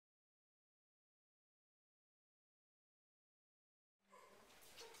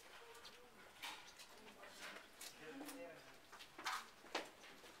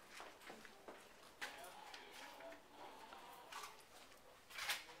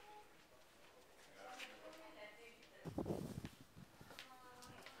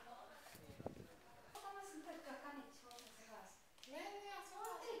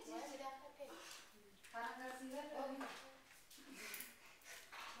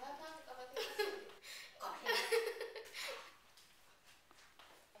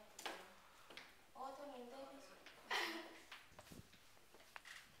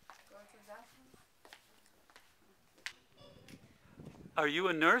Are you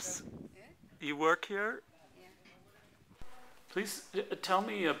a nurse? You work here? Please tell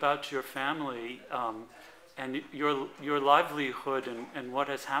me about your family and your livelihood and what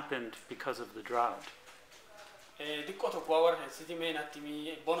has happened because of the drought. Come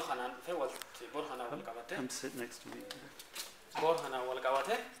sit next to me.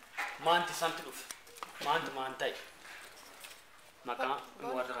 Maka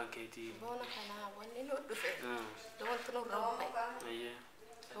muarkan keti. Bona kana wani no dufe. Don tuno robba. Aye.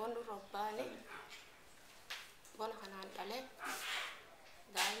 Don robba ne. Bona kana dale.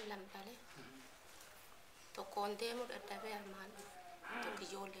 Dal lam dale. To konde mu da tabe arman. To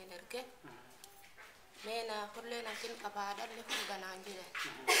kijole nerke. Mena holle na kin kabada le fu dana njire.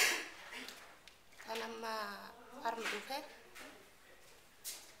 Kanama arm dufe.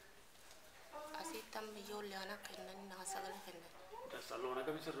 Asitam bijole ana kenna na sagale kenna. Salona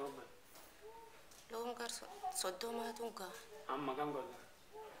kami serobe. Longar sodoma tunga. Amma kam gol.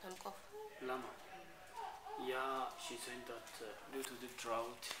 Amkof. Lama. Yeah, she said that due to the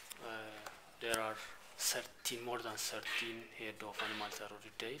drought, there are more than 13 head of animals are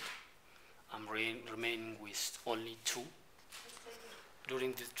already dead. I'm remaining with only 2.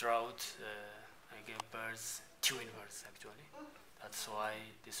 During this drought, I gave birth, twin births actually. That's why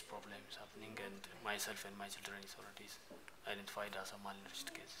this problem is happening, and myself and my children is already identified as a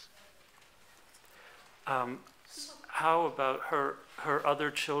malnourished case. How about her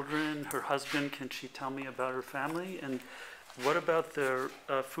other children, her husband? Can she tell me about her family? And what about their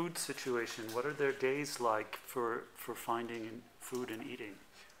food situation? What are their days like for finding food and eating?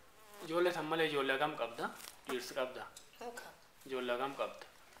 Jolle thammale jolle gam qabda, dirs qabda. Jolle gam qabda.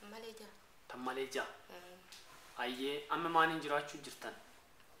 Thammale ja. Ayye amma manin jirachu jirtan.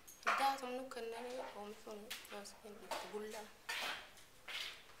 Da tumnu kannani omson yasin bulla.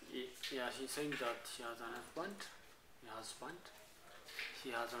 Yeah, she's saying that she has an husband. She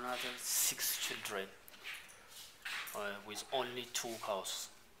has another 6 children with only 2 cows.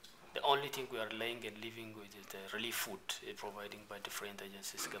 The only thing we are laying and living with is the relief food providing by different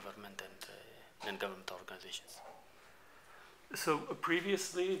agencies, government and government organizations. So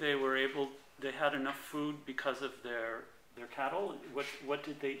previously they had enough food because of their cattle. What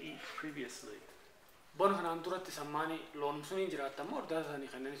did they eat previously? Bon kana anturatti sammani loon suni jiraata mo orda sani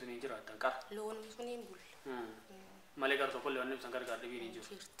khanani suni jiraata kar Loon suni bul. Male gar to kolle wanne sankar gar devi ni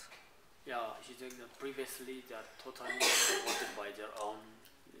jiru. Yeah, she said that previously they are totally supported by their own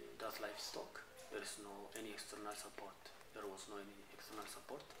that livestock. There is no any external support. There was no any external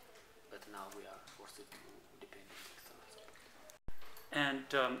support, but now we are forced to depend on external support. And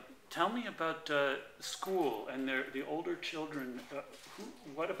tell me about school and the older children.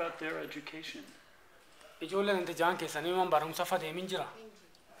 What about their education? Ijoolleen inta jaan keessanii man barumsa fadeemin jira.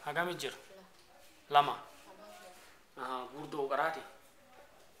 Hagami jira. Lama. Gurdoo qaraati.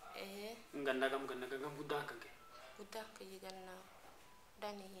 Ganna gam guddaan kan kee. Buddha kaya ganna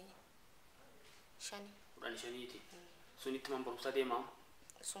dani shani. Kudhan shaniiti. Sunitti man barumsa deemaa.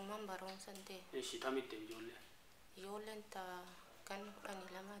 Summan barumsa de. Ishii tamitte ijoollee. Ijoolleen ta kan kudhani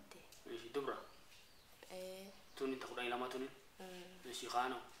lamaate. Ishii dubra. Tuni ta kudhani lama tuni. Ishii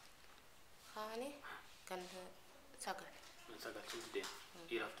khaanoo. Khaani kan sagal. Sagal sunti deema.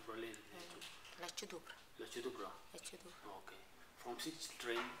 Dhiiraaf dubrallee. Lachu dubra. Lachu dubra. Lachu dubra. Okay. From 6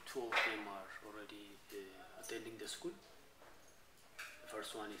 children, 2 of them are already attending the school. The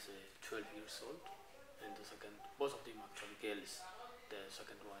first one is 12 years old, and the second, both of them actually girls. The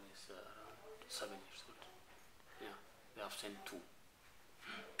second one is around 7 years old. Yeah, they have sent 2.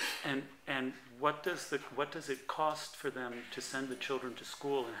 And what does it cost for them to send the children to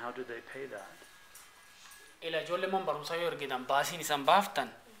school, and how do they pay that? Ila jolle man barumsa yoo ergitan baasiin isan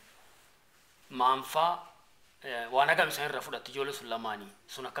baaftan maanfaa waan agam isan irra fudhatti ijoollee sun lamaanii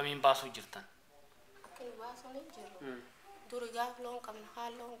sun akkamiin baasuu jirtan? Kan baasuu ni jiru. Duri gaaf loon qabna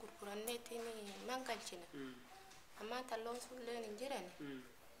haal loon gurguranneetiin man galchina. Amma ta loon sun leen hin jirani.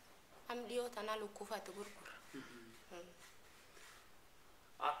 Am dhiyoo tanaa lukkuufatti gurgura.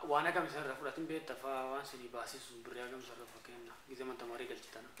 Waan agam isan irra fudhatin beekta fa'aa waan sinii baasisuun birrii agam isan irra fakkeenya gisee man tamaarii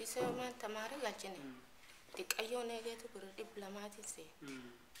galchitan. Gisee man tamaarii galchine. Xiqqayyoo neegeetu birrii 200 see.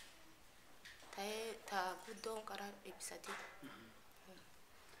 Ta'ee ta guddoon qaraa 100.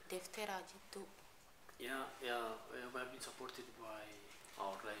 Defteraa jittuu. Yeah, we have been supported by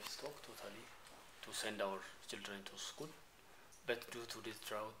our livestock totally to send our children to school. But due to this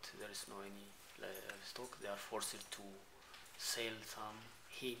drought, there is no any livestock. They are forced to sell some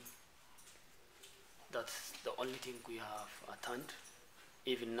hay. That's the only thing we have at hand.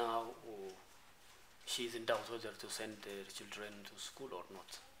 Even now, she is in doubt whether to send their children to school or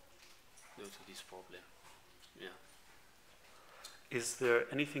not due to this problem. Yeah. Is there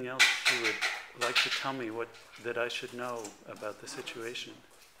anything else you would like to tell me that I should know about the situation?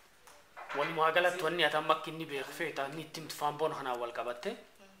 walumaa galatti wanni ati amma akka inni beeku feeta inni ittiin faamboon kanaan wal qabatte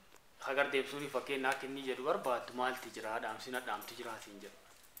hagar deebisuuni fakkeenyaa akka inni jedhu barbaaddu maalti jira dhaamsina dhaamti jiraatiin jedhu.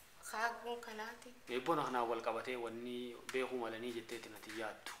 Kaaguun kanaati. Eebboon kanaan wal qabatee wanni beekuu malanii jetteetti nati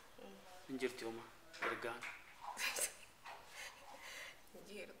yaaddu. Hin jirti hooma ergaan.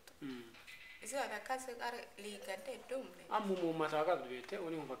 Jirtu. Isa akkas qara liigadde dhumne. Ammu uummataa qabdu beektee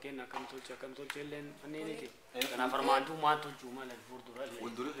wani fakkeenyaa akkam tolchee illeen anneeniiti. Kanaaf armaantuu maal tolchuu mala fuuldura illee.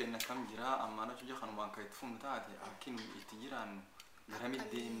 Fuuldura keenya akkam jira ammaana tujja kanumaan kan itti fumnu taate akkin itti jiraannu garamit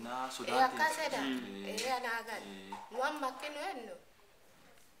deemnaa sodaatee. Akkasidha. Anaagan. Nu amma akkinu hennu.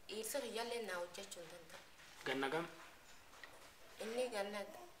 Isa hiyyalee naa hojjechuu hin danda'u. Ganna gam? Inni ganna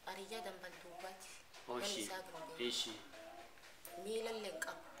ariyyaa dambal duubatti. Oshi. Eshi. Miilallee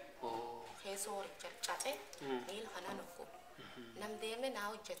qabu. Keessoo horicha cabe miila kana nukku. Nam deeme naa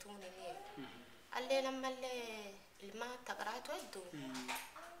hojjetuun inni. Allee nammallee ilmaa taqaraatu hedduu.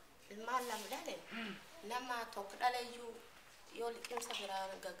 Ilmaan lam dhale. Nama tokko dhaleeyyuu yoo liqimsa biraa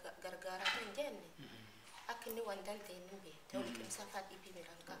gargaaratu hin jenne. Akka inni waan dandeenye hin beekne yoo liqimsa fadhii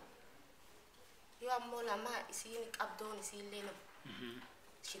biraan qaba. Yoo ammoo lama isiin qabdoon isiillee nama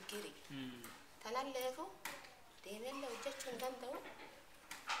shiggiri. Tanalleefu deemellee hojjechuu hin danda'u.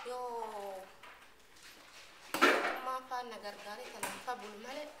 Yoo maafaan na gargaaree kanaaf bulu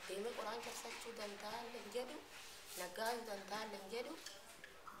malee deemee qoraan cabsachuu danda'allee jedhu nagaasuu danda'allee jedhu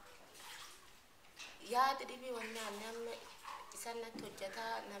yaada dhibii wannaan namni isan natti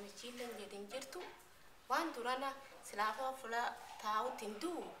hojjetaa namichiillee jedhin jirtu waan durana silaafaa fula taa'utti hin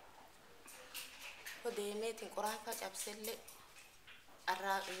du'u yoo deemeetiin qoraan cabsellee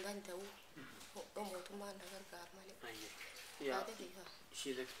arraa hin danda'u mootummaan na gargaaru malee.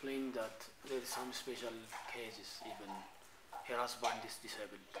 She's explained that there is some special cases, even her husband is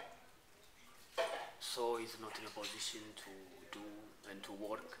disabled, so he's not in a position to do and to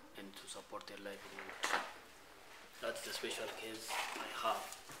work and to support her livelihood. That's the special case I have.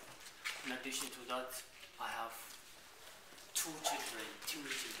 In addition to that, I have two children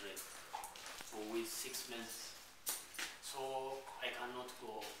who is 6 months, so I cannot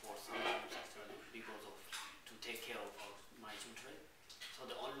go for sometimes actually because of to take care of my children. So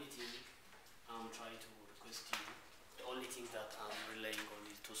the only thing I'm trying to request you, the only thing that I'm relying on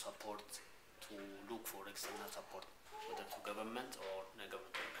is to support, to look for external support, whether to government or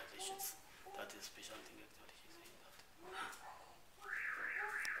non-government organizations. That is a special thing actually she's saying that.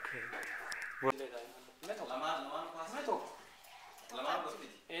 Okay.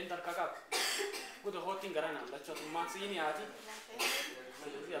 Enter kakak. Good hotting garana. Let's chat man sini ati.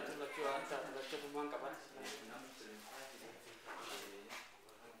 Let's chat man kapan.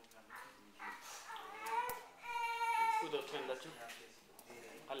 Good hotel let's chat.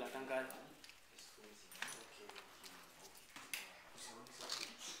 Allah tanggal.